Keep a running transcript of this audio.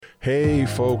Hey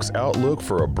folks, outlook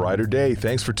for a brighter day.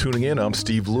 Thanks for tuning in. I'm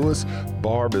Steve Lewis.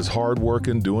 Barb is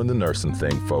hardworking, doing the nursing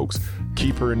thing, folks.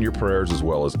 Keep her in your prayers, as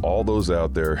well as all those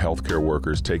out there, healthcare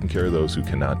workers, taking care of those who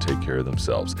cannot take care of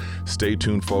themselves. Stay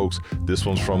tuned, folks. This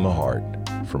one's from the heart,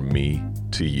 from me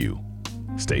to you.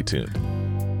 Stay tuned.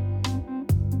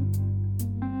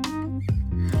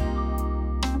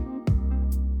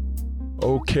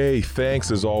 Okay,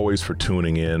 thanks as always for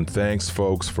tuning in. Thanks,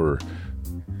 folks, for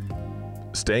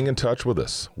staying in touch with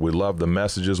us. We love the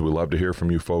messages. We love to hear from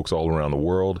you folks all around the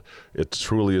world. It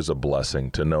truly is a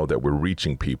blessing to know that we're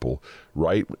reaching people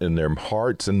right in their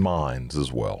hearts and minds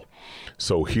as well.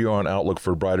 So here on Outlook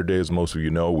for a Brighter Day, as most of you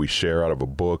know, we share out of a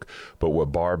book. But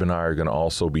what Barb and I are going to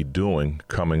also be doing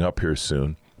coming up here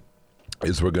soon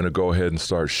is we're going to go ahead and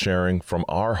start sharing from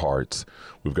our hearts.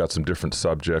 We've got some different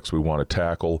subjects we want to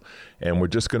tackle, and we're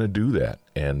just going to do that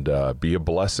and be a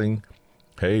blessing.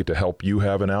 Hey, to help you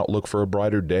have an outlook for a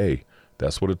brighter day.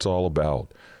 That's what it's all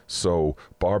about. So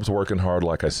Barb's working hard,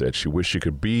 like I said. She wished she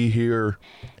could be here,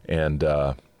 and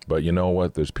but you know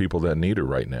what? There's people that need her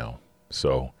right now.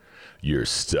 So you're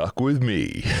stuck with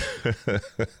me.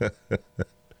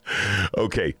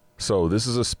 Okay, so this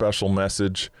is a special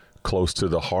message close to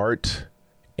the heart,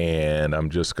 and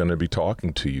I'm just going to be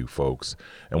talking to you folks.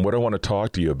 And what I want to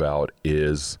talk to you about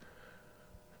is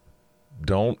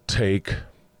don't take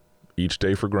each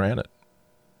day for granted.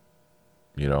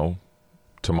 You know,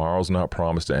 tomorrow's not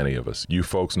promised to any of us. You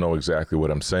folks know exactly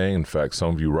what I'm saying. In fact,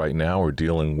 some of you right now are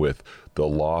dealing with the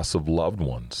loss of loved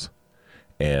ones.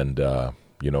 And,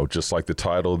 you know, just like the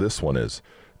title of this one is,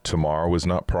 tomorrow is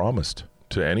not promised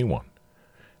to anyone.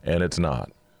 And it's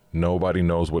not. Nobody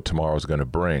knows what tomorrow is going to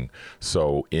bring.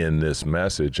 So in this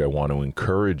message, I want to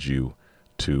encourage you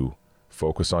to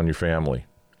focus on your family,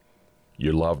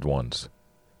 your loved ones,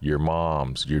 your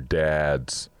moms, your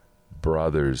dads,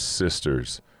 brothers,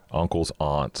 sisters, uncles,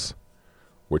 aunts.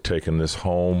 We're taking this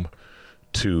home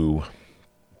to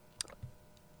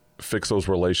fix those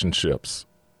relationships.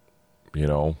 You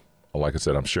know, like I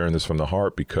said, I'm sharing this from the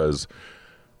heart because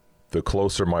the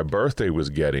closer my birthday was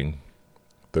getting,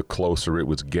 the closer it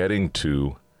was getting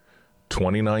to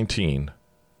 2019,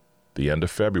 the end of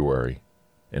February.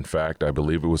 In fact, I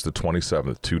believe it was the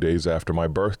 27th, 2 days after my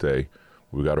birthday.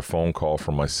 We got a phone call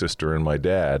from my sister and my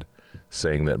dad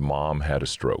saying that mom had a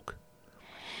stroke.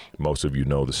 Most of you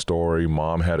know the story.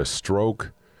 Mom had a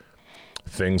stroke.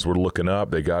 Things were looking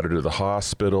up. They got her to the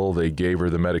hospital. They gave her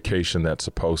the medication that's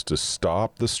supposed to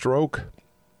stop the stroke.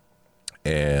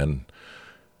 And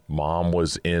mom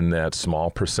was in that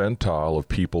small percentile of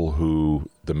people who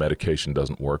the medication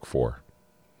doesn't work for.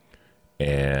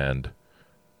 And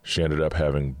she ended up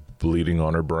having bleeding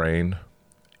on her brain,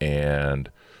 and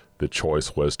the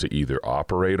choice was to either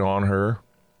operate on her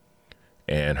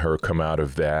and her come out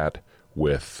of that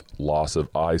with loss of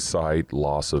eyesight,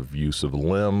 loss of use of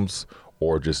limbs,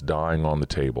 or just dying on the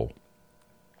table.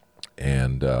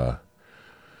 And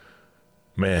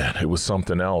man, it was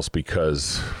something else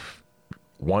because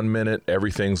 1 minute,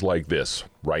 everything's like this.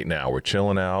 Right now, we're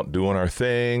chilling out, doing our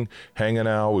thing, hanging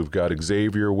out. We've got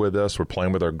Xavier with us. We're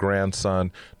playing with our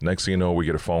grandson. Next thing you know, we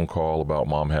get a phone call about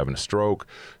mom having a stroke.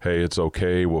 Hey, it's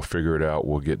okay. We'll figure it out.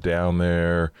 We'll get down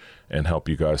there and help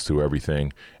you guys through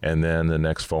everything. And then the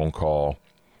next phone call,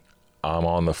 I'm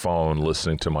on the phone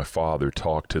listening to my father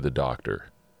talk to the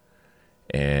doctor.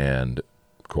 And,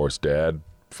 of course, Dad,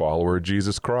 follower of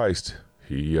Jesus Christ,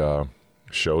 he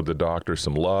showed the doctor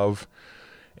some love.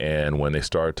 And when they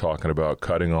started talking about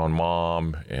cutting on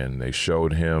mom, and they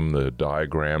showed him the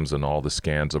diagrams and all the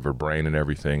scans of her brain and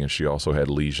everything, and she also had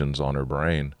lesions on her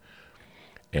brain.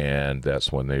 And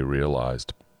that's when they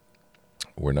realized,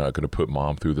 we're not going to put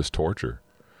mom through this torture.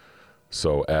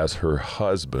 So as her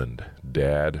husband,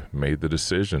 Dad made the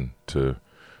decision to,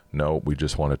 no, we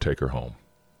just want to take her home.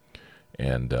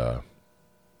 And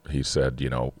he said, you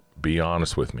know, be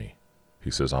honest with me.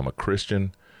 He says, I'm a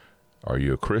Christian. Are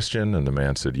you a Christian? And the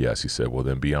man said, yes. He said, well,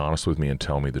 then be honest with me and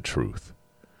tell me the truth.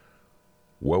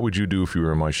 What would you do if you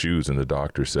were in my shoes? And the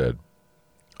doctor said,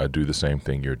 I'd do the same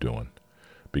thing you're doing,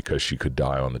 because she could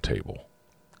die on the table.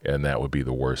 And that would be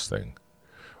the worst thing.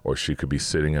 Or she could be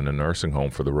sitting in a nursing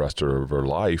home for the rest of her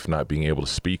life, not being able to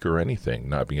speak or anything,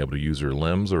 not being able to use her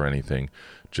limbs or anything,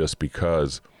 just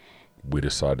because we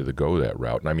decided to go that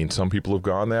route. And I mean, some people have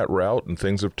gone that route and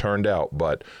things have turned out,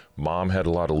 but mom had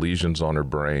a lot of lesions on her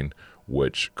brain,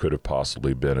 which could have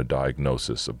possibly been a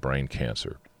diagnosis of brain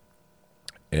cancer.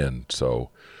 And so,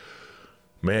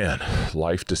 man,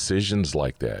 life decisions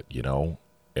like that, you know?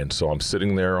 And so I'm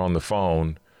sitting there on the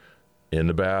phone in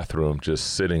the bathroom,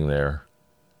 just sitting there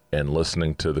and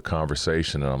listening to the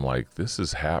conversation. And I'm like, this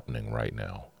is happening right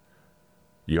now.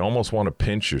 You almost want to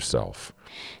pinch yourself.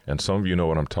 And some of you know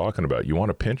what I'm talking about. You want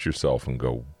to pinch yourself and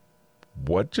go,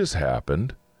 what just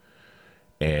happened?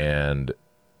 And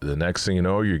the next thing you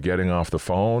know, you're getting off the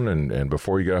phone. And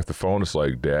before you get off the phone, it's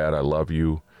like, Dad, I love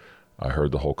you. I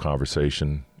heard the whole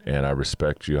conversation, and I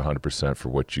respect you 100% for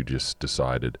what you just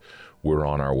decided. We're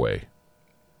on our way.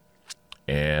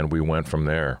 And we went from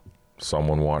there.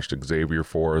 Someone watched Xavier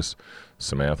for us.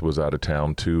 Samantha was out of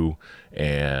town too.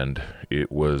 And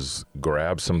it was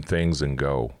grab some things and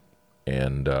go.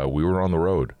 And we were on the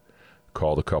road.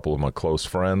 Called a couple of my close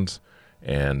friends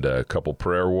and a couple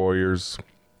prayer warriors.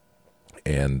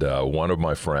 And one of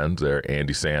my friends there,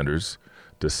 Andy Sanders,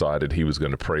 decided he was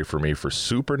going to pray for me for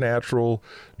supernatural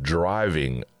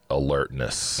driving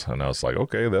alertness. And I was like,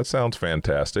 okay, that sounds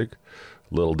fantastic.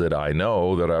 Little did I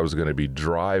know that I was going to be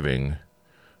driving,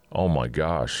 oh my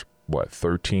gosh,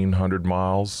 1,300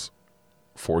 miles,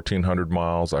 1,400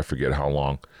 miles? I forget how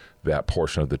long that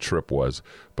portion of the trip was,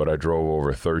 but I drove over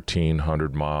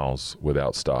 1,300 miles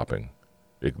without stopping,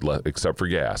 except for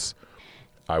gas.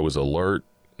 I was alert.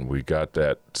 We got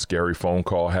that scary phone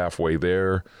call halfway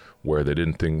there where they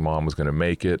didn't think Mom was going to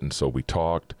make it, and so we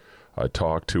talked. I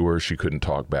talked to her. She couldn't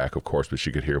talk back, of course, but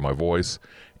she could hear my voice.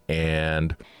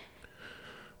 And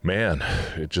man,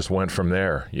 it just went from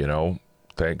there, you know.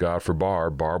 Thank God for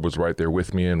Barb. Barb was right there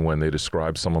with me, and when they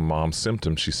described some of Mom's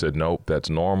symptoms, she said, nope, that's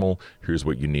normal. Here's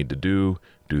what you need to do.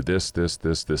 Do this, this,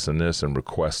 this, this, and this, and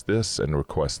request this and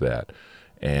request that.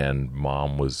 And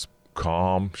Mom was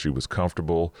calm. She was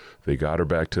comfortable. They got her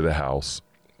back to the house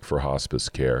for hospice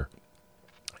care.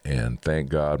 And thank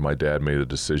God my dad made a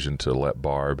decision to let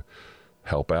Barb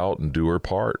help out and do her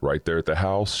part right there at the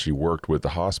house. She worked with the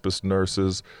hospice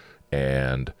nurses,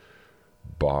 and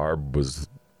Barb was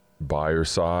by her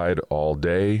side all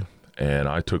day, and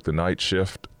I took the night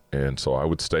shift, and so I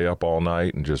would stay up all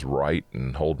night and just write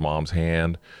and hold Mom's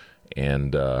hand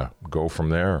and go from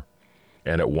there.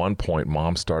 And at one point,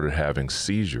 Mom started having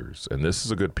seizures, and this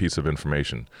is a good piece of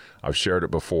information. I've shared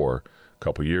it before a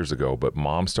couple years ago, but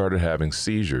Mom started having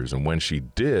seizures, and when she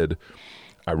did,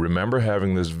 I remember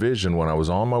having this vision when I was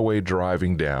on my way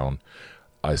driving down.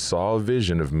 I saw a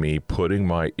vision of me putting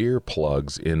my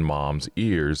earplugs in Mom's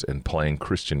ears and playing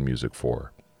Christian music for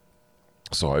her.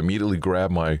 So I immediately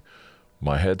grabbed my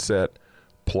headset,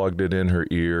 plugged it in her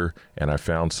ear, and I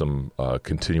found some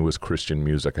continuous Christian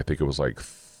music. I think it was like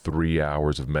 3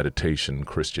 hours of meditation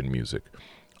Christian music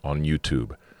on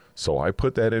YouTube. So I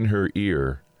put that in her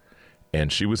ear,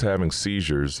 and she was having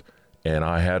seizures, and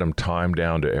I had them timed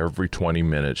down to every 20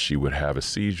 minutes she would have a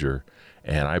seizure,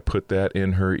 and I put that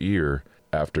in her ear.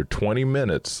 After 20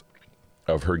 minutes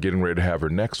of her getting ready to have her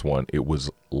next one, it was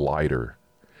lighter.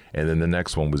 And then the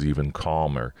next one was even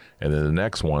calmer. And then the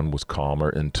next one was calmer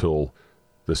until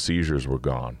the seizures were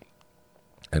gone.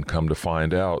 And come to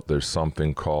find out, there's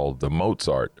something called the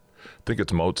Mozart. I think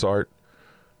it's Mozart,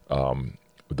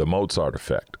 the Mozart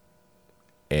effect.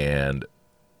 And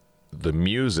the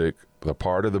music, the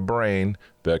part of the brain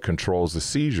that controls the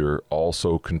seizure,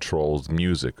 also controls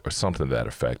music or something to that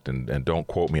effect. And don't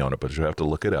quote me on it, but you have to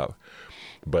look it up.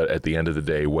 But at the end of the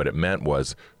day, what it meant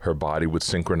was her body would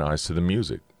synchronize to the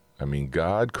music. I mean,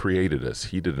 God created us.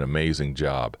 He did an amazing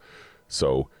job.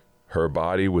 So her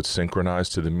body would synchronize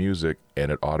to the music,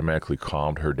 and it automatically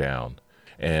calmed her down.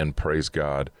 And praise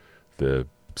God, the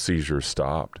seizure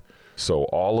stopped. So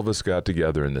all of us got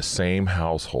together in the same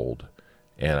household.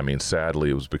 And I mean, sadly,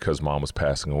 it was because Mom was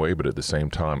passing away, but at the same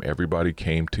time, everybody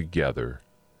came together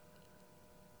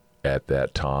at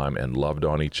that time and loved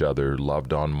on each other,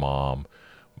 loved on Mom.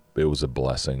 It was a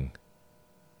blessing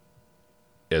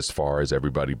as far as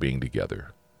everybody being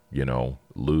together. You know,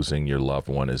 losing your loved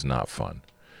one is not fun.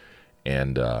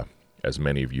 And as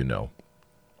many of you know,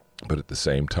 but at the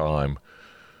same time,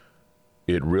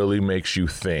 it really makes you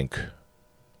think.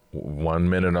 1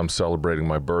 minute I'm celebrating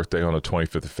my birthday on the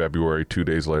 25th of February. 2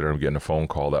 days later, I'm getting a phone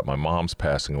call that my mom's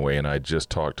passing away, and I just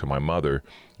talked to my mother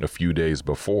a few days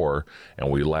before,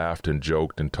 and we laughed and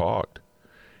joked and talked.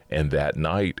 And that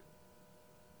night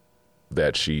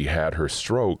that she had her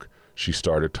stroke, she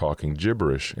started talking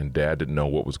gibberish, and Dad didn't know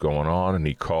what was going on, and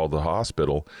he called the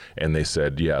hospital, and they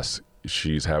said, yes,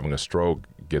 she's having a stroke,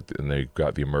 and they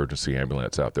got the emergency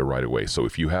ambulance out there right away. So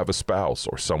if you have a spouse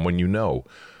or someone you know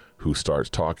who starts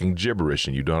talking gibberish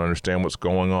and you don't understand what's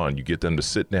going on, you get them to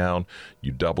sit down,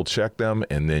 you double check them,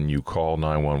 and then you call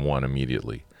 911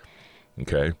 immediately.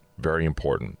 Okay? Very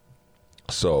important.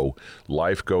 So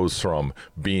life goes from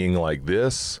being like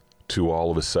this to all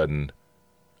of a sudden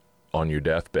on your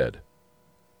deathbed.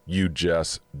 You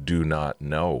just do not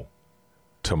know.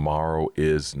 Tomorrow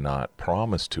is not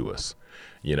promised to us.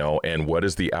 And what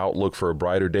is the outlook for a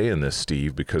brighter day in this,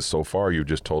 Steve? Because so far you've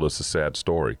just told us a sad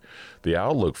story. The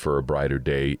outlook for a brighter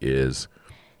day is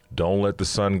don't let the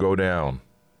sun go down,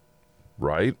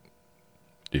 right?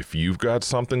 If you've got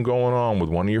something going on with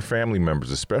one of your family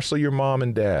members, especially your mom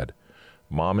and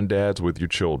dads with your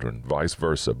children, vice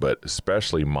versa, but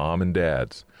especially mom and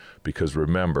dads, because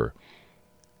remember,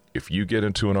 if you get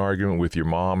into an argument with your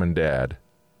mom and dad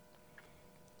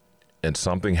and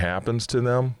something happens to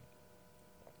them,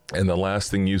 and the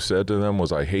last thing you said to them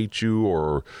was, I hate you,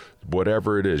 or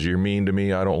whatever it is, you're mean to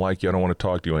me, I don't like you, I don't want to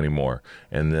talk to you anymore,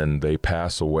 and then they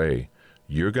pass away,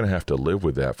 you're going to have to live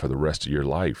with that for the rest of your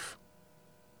life.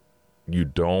 You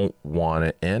don't want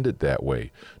to end it that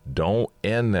way. Don't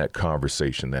end that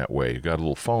conversation that way. You got a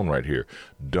little phone right here.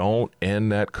 Don't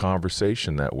end that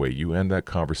conversation that way. You end that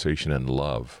conversation in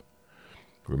love.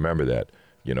 Remember that.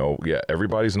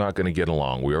 Everybody's not going to get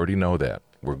along. We already know that.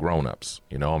 We're grown-ups.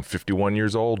 I'm 51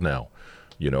 years old now.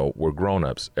 We're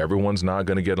grown-ups. Everyone's not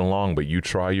going to get along, but you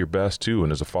try your best too.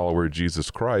 And as a follower of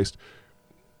Jesus Christ,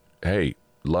 hey,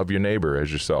 love your neighbor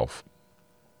as yourself.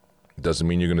 Doesn't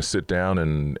mean you're going to sit down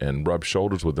and rub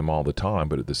shoulders with them all the time,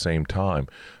 but at the same time,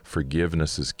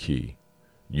 forgiveness is key.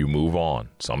 You move on.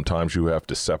 Sometimes you have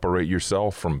to separate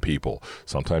yourself from people.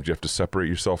 Sometimes you have to separate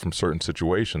yourself from certain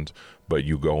situations, but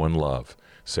you go in love.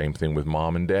 Same thing with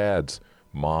mom and dads.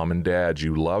 Mom and dads,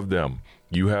 you love them.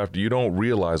 You don't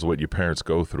realize what your parents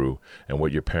go through and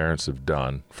what your parents have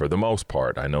done for the most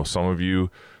part. I know some of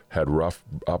you had rough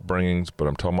upbringings, but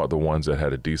I'm talking about the ones that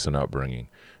had a decent upbringing.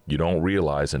 You don't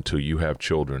realize until you have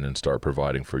children and start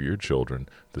providing for your children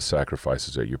the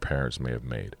sacrifices that your parents may have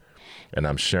made. And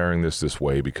I'm sharing this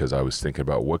way because I was thinking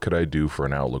about what could I do for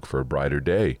an outlook for a brighter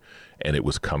day. And it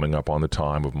was coming up on the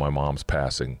time of my mom's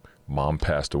passing. Mom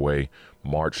passed away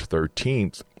March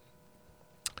 13th,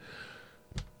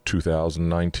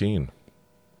 2019.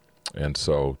 And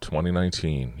so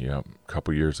 2019, a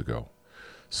couple years ago.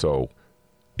 So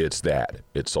it's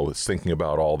thinking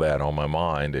about all that on my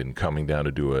mind and coming down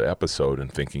to do an episode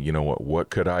and thinking, what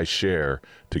could I share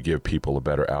to give people a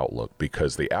better outlook?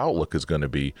 Because the outlook is going to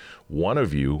be one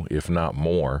of you, if not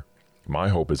more. My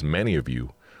hope is many of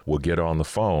you will get on the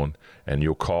phone and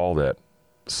you'll call that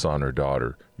son or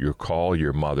daughter. You'll call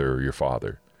your mother or your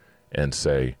father and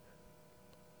say,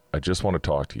 I just want to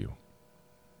talk to you.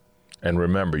 And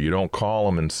remember, you don't call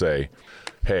them and say,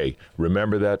 hey,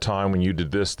 remember that time when you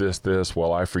did this?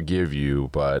 Well, I forgive you,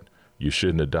 but you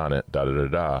shouldn't have done it,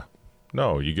 da-da-da-da.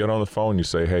 No, you get on the phone, you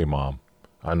say, hey, Mom,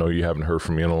 I know you haven't heard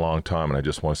from me in a long time, and I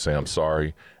just want to say I'm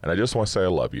sorry, and I just want to say I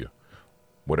love you.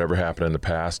 Whatever happened in the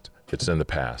past, it's in the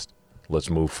past. Let's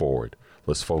move forward.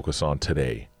 Let's focus on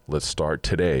today. Let's start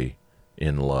today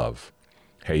in love.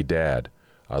 Hey, Dad,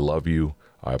 I love you.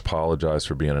 I apologize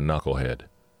for being a knucklehead.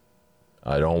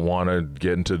 I don't want to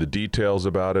get into the details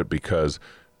about it because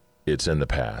it's in the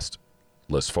past.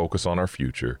 Let's focus on our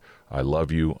future. I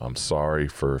love you. I'm sorry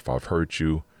for if I've hurt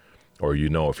you, or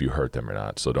if you hurt them or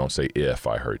not. So don't say if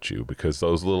I hurt you, because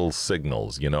those little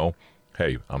signals,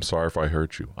 hey, I'm sorry if I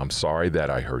hurt you. I'm sorry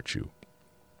that I hurt you.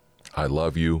 I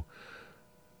love you.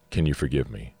 Can you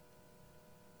forgive me?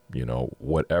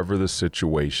 Whatever the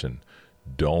situation,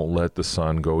 don't let the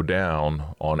sun go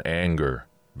down on anger.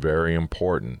 Very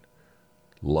important.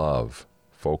 Love.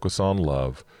 Focus on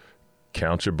love.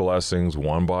 Count your blessings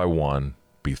one by one.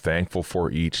 Be thankful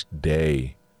for each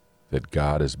day that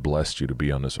God has blessed you to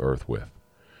be on this earth with.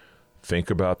 Think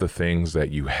about the things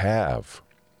that you have,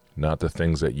 not the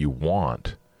things that you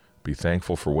want. Be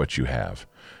thankful for what you have.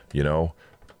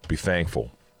 Be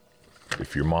thankful.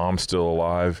 If your mom's still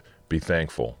alive, be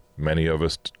thankful. Many of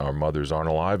us, our mothers aren't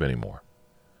alive anymore.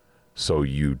 So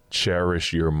you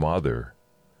cherish your mother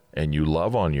and you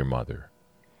love on your mother.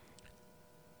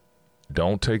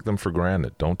 Don't take them for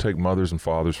granted. Don't take mothers and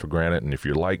fathers for granted. And if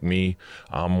you're like me,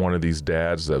 I'm one of these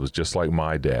dads that was just like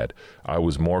my dad. I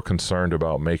was more concerned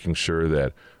about making sure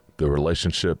that the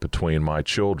relationship between my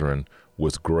children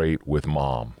was great with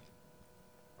Mom.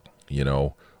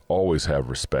 Always have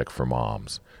respect for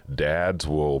moms. Dads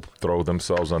will throw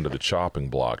themselves under the chopping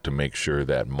block to make sure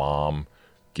that Mom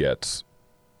gets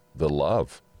the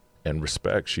love and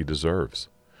respect she deserves.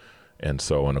 And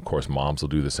of course, moms will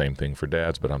do the same thing for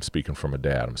dads, but I'm speaking from a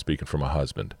dad. I'm speaking from a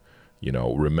husband.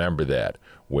 Remember that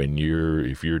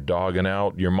if you're dogging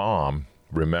out your mom,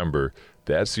 remember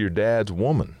that's your dad's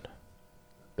woman.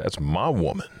 That's my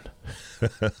woman.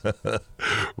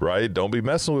 Right? Don't be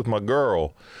messing with my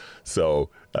girl. So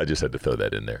I just had to throw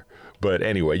that in there. But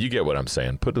anyway, you get what I'm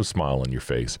saying. Put a smile on your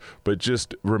face. But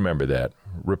just remember that.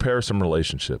 Repair some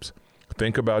relationships.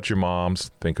 Think about your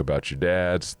moms, think about your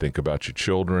dads, think about your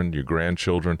children, your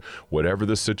grandchildren, whatever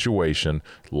the situation.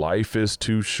 Life is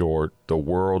too short. The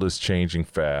world is changing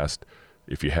fast.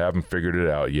 If you haven't figured it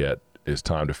out yet, it's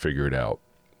time to figure it out.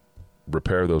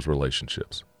 Repair those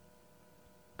relationships.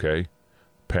 Okay?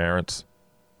 Parents,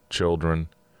 children,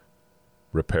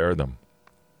 repair them.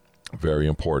 Very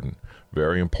important.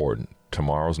 Very important.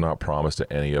 Tomorrow's not promised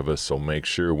to any of us, so make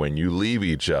sure when you leave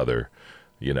each other,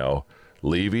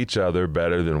 leave each other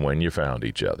better than when you found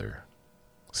each other.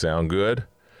 Sound good?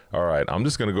 All right, I'm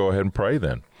just going to go ahead and pray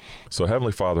then. So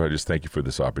Heavenly Father, I just thank you for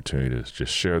this opportunity to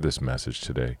just share this message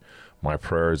today. My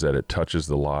prayer is that it touches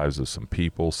the lives of some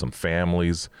people, some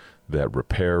families that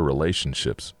repair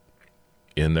relationships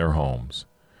in their homes.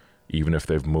 Even if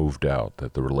they've moved out,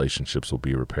 that the relationships will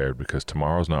be repaired, because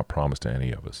tomorrow's not promised to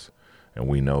any of us. And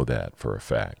we know that for a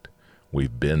fact.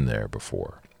 We've been there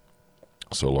before.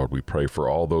 So, Lord, we pray for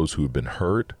all those who've been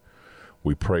hurt.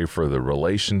 We pray for the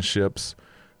relationships,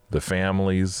 the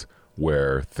families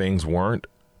where things weren't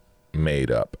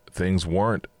made up, things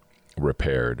weren't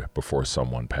repaired before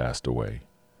someone passed away,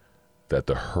 that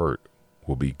the hurt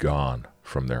will be gone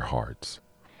from their hearts.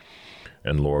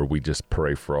 And, Lord, we just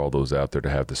pray for all those out there to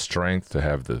have the strength, to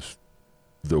have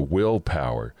the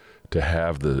willpower, to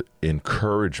have the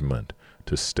encouragement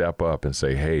to step up and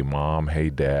say, hey, Mom, hey,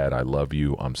 Dad, I love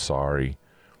you, I'm sorry.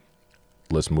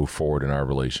 Let's move forward in our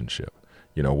relationship.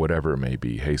 Whatever it may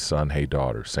be. Hey, son, hey,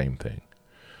 daughter, same thing.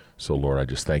 So, Lord, I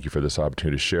just thank you for this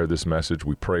opportunity to share this message.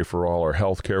 We pray for all our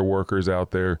healthcare workers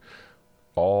out there,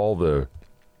 all the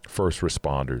first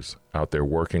responders out there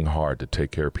working hard to take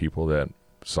care of people that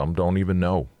some don't even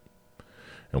know.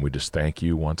 And we just thank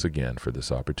you once again for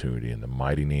this opportunity in the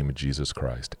mighty name of Jesus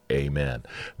Christ. Amen.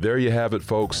 There you have it,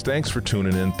 folks. Thanks for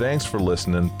tuning in. Thanks for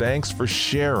listening. Thanks for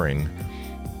sharing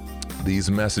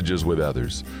these messages with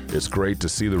others. It's great to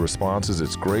see the responses.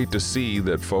 It's great to see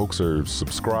that folks are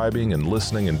subscribing and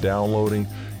listening and downloading.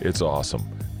 It's awesome.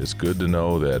 It's good to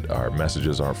know that our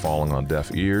messages aren't falling on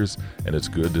deaf ears, and it's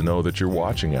good to know that you're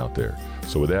watching out there.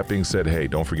 So with that being said, hey,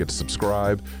 don't forget to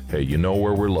subscribe. Hey, you know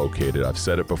where we're located. I've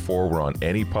said it before. We're on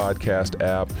any podcast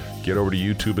app. Get over to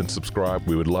YouTube and subscribe.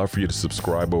 We would love for you to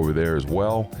subscribe over there as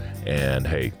well. And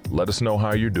hey, let us know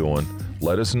how you're doing.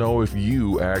 Let us know if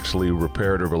you actually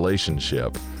repaired a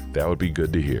relationship. That would be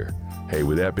good to hear. Hey,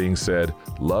 with that being said,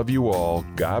 love you all.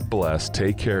 God bless.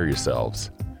 Take care of yourselves.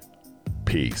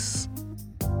 Peace.